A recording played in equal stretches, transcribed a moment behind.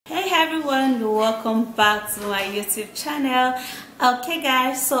welcome back to my YouTube channel. Okay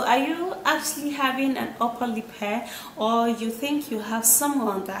guys, so are you actually having an upper lip hair, or you think you have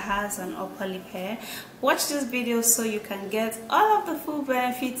someone that has an upper lip hair? Watch this video so you can get all of the full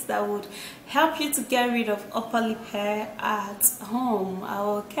benefits that would help you to get rid of upper lip hair at home.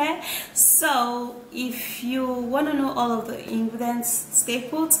 Okay, so if you want to know all of the ingredients, stay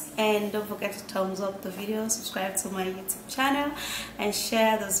put and don't forget to thumbs up the video, subscribe to my YouTube channel and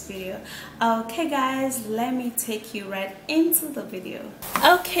share this video. Okay guys, let me take you right into the video.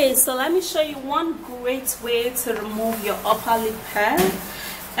 Okay, so let me show you one great way to remove your upper lip hair,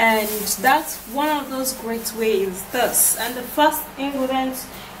 and that's one of those great ways, this. And the first ingredient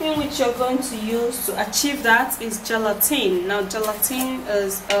in which you're going to use to achieve that is gelatin. Now gelatin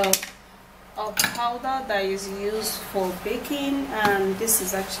is a powder that is used for baking, and this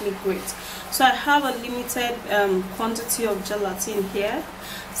is actually great. So I have a limited quantity of gelatin here.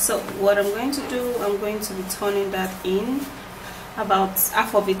 So what I'm going to do, I'm going to be turning that in about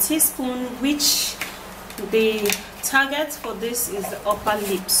half of a teaspoon, which the target for this is the upper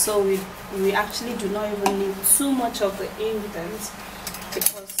lip. So we actually do not even need too much of the ingredients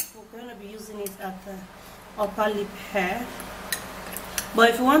because we're going to be using it at the upper lip hair.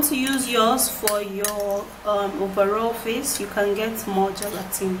 But if you want to use yours for your overall face, you can get more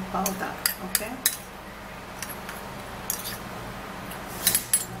gelatin powder. Okay.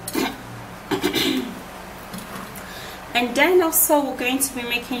 And then also we're going to be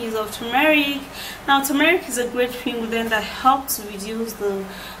making use of turmeric. Now turmeric is a great ingredient that helps to reduce the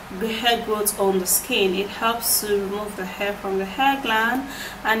hair growth on the skin. It helps to remove the hair from the hair gland,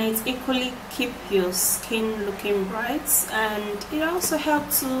 and it equally keep your skin looking bright, and it also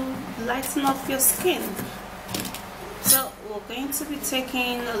helps to lighten up your skin. So we're going to be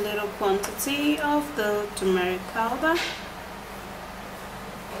taking a little quantity of the turmeric powder.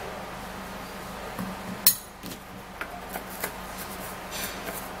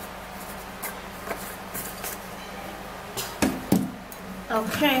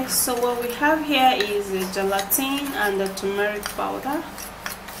 Okay, so what we have here is the gelatin and the turmeric powder.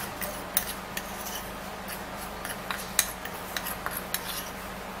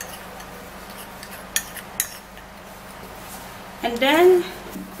 And then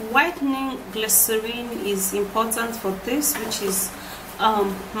whitening glycerin is important for this, which is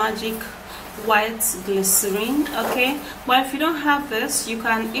magic white glycerin. Okay, but if you don't have this, you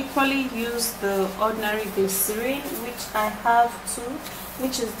can equally use the ordinary glycerin, which I have too,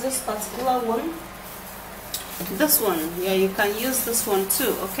 which is this particular one. This one, yeah, you can use this one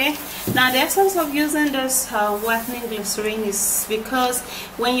too. Okay, now the essence of using this whitening glycerin is because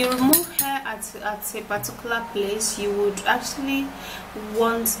when you remove hair at a particular place, you would actually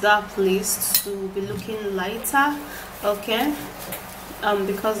want that place to be looking lighter. Okay,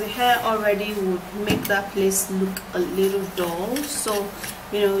 because the hair already would make that place look a little dull. So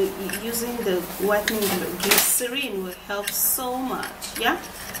you know, using the whitening glycerin will help so much. Yeah.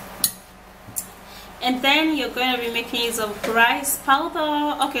 And then you're going to be making use of rice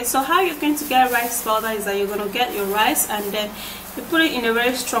powder. Okay, so how you're going to get rice powder is that you're going to get your rice, and then you put it in a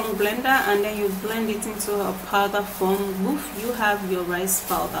very strong blender, and then you blend it into a powder form. Woof, you have your rice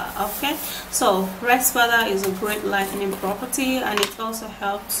powder. Okay, so rice powder is a great lightening property, and it also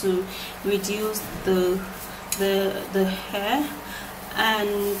helps to reduce the hair,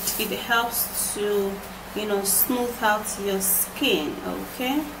 and it helps to, you know, smooth out your skin.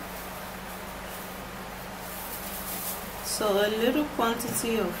 Okay, so a little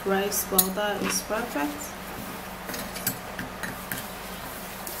quantity of rice powder is perfect,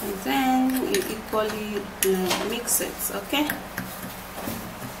 and then you equally mix it. Okay,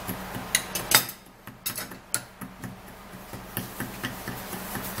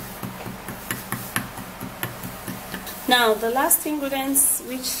 now the last ingredients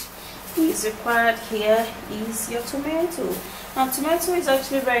which is required here is your tomato. Now tomato is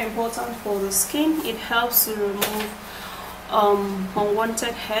actually very important for the skin. It helps to remove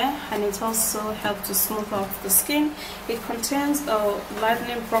unwanted hair, and it also helps to smooth out the skin. It contains a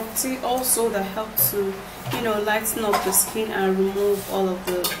lightening property also that helps to, you know, lighten up the skin and remove all of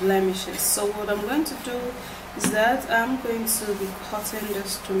the blemishes. So what I'm going to do is that I'm going to be cutting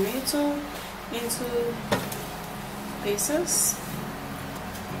this tomato into pieces.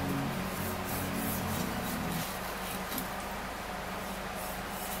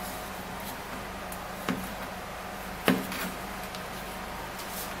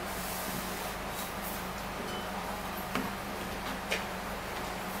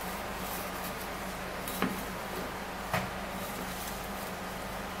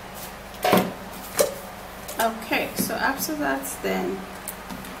 Okay, so after that, then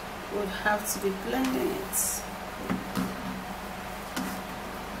would have to be blending it.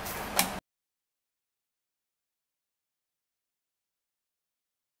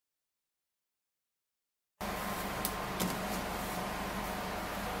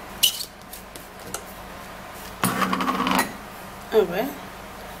 Alright,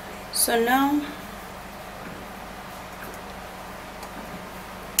 so now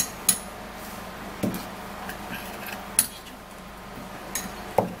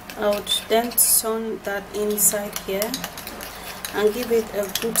I would then turn that inside here and give it a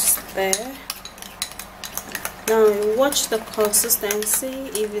good stir. Now you watch the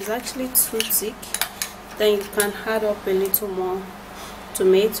consistency. If it's actually too thick, then you can add up a little more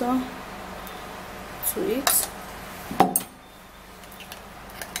tomato to it.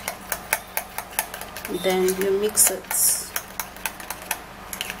 Then you mix it.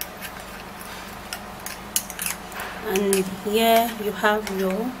 And here you have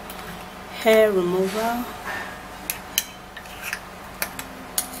your hair remover.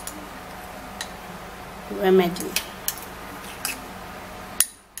 Remedy.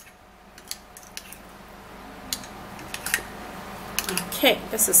 Okay,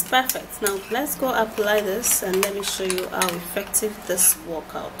 this is perfect. Now let's go apply this and let me show you how effective this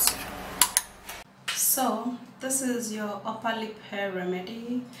workout. So this is your upper lip hair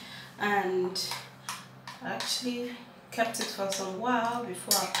remedy, and I actually kept it for some while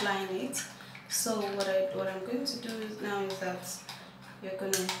before applying it. So what I'm going to do now is that you're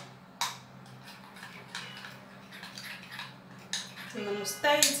gonna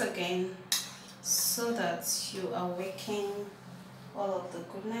stir it again so that you awaken all of the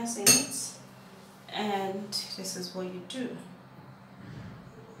goodness in it. And this is what you do.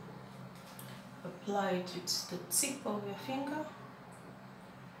 Apply it with the tip of your finger.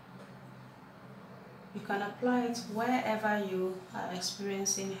 You can apply it wherever you are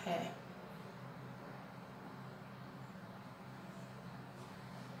experiencing hair.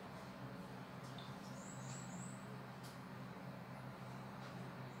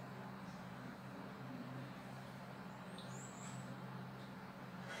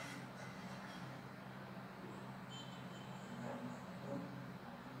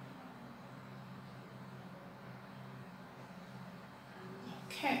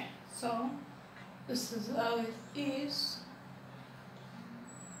 Okay, so this is how it is.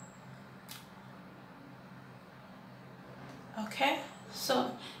 Okay,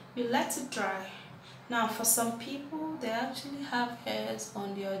 so you let it dry. Now for some people, they actually have hairs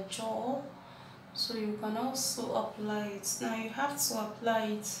on their jaw, so you can also apply it. Now you have to apply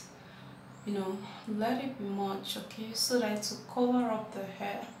it, let it be much, okay, so that to cover up the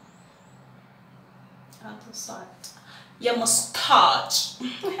hair at the side. Your mustache.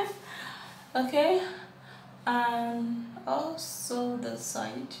 Okay, and also the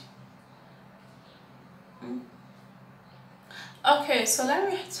side. Okay, so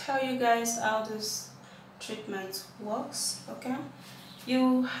let me tell you guys how this treatment works. Okay,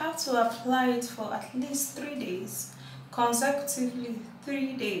 you have to apply it for at least 3 days consecutively.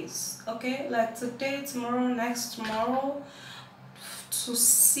 3 days, okay, like today, tomorrow, next tomorrow, to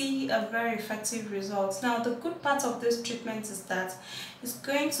see a very effective result. Now the good part of this treatment is that it's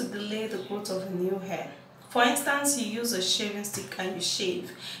going to delay the growth of a new hair. For instance, you use a shaving stick and you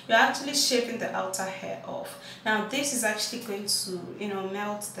shave, you're actually shaving the outer hair off. Now this is actually going to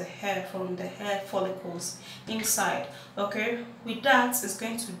melt the hair from the hair follicles inside. Okay, with that, it's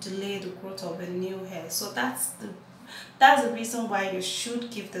going to delay the growth of a new hair. So that's the reason why you should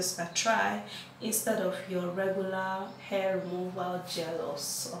give this a try instead of your regular hair removal gel or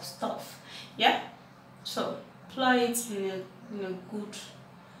stuff. Yeah, so apply it in a good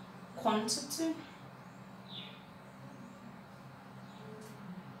quantity.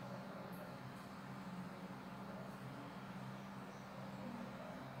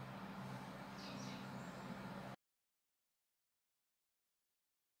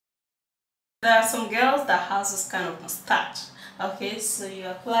 There are some girls that has this kind of mustache. Okay, so you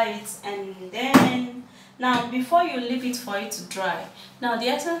apply it, and then now before you leave it for it to dry, now the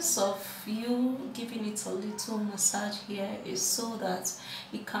essence of you giving it a little massage here is so that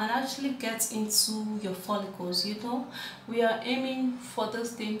it can actually get into your follicles. We are aiming for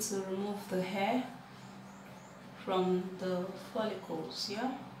this thing to remove the hair from the follicles.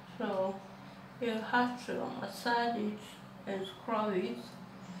 Yeah, so you have to massage it and scrub it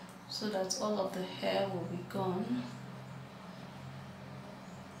so that all of the hair will be gone.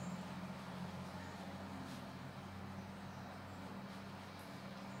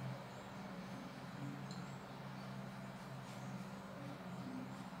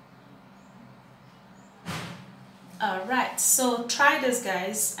 Alright, so try this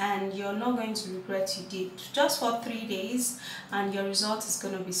guys, and you're not going to regret you did. Just for 3 days and your result is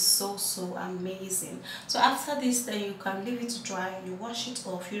going to be so amazing. So after this, then you can leave it to dry, you wash it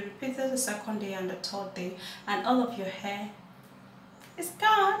off, you repeat it the second day and the third day, and all of your hair is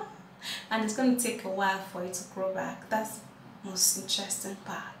gone. And it's going to take a while for it to grow back. That's the most interesting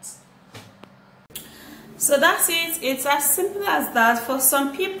part. So that's it. It's as simple as that. For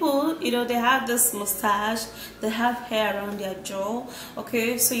some people, you know, they have this mustache, they have hair around their jaw.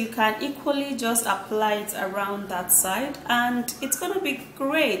 Okay, so you can equally just apply it around that side, and it's gonna be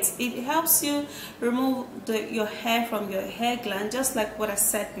great. It helps you remove your hair from your hair gland, just like what I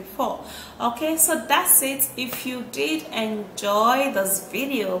said before. Okay, so that's it. If you did enjoy this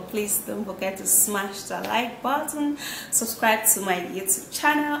video, please don't forget to smash the like button, subscribe to my YouTube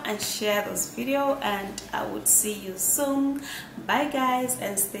channel, and share this video, and I would see you soon. Bye guys,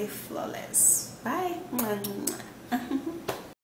 and stay flawless. Bye.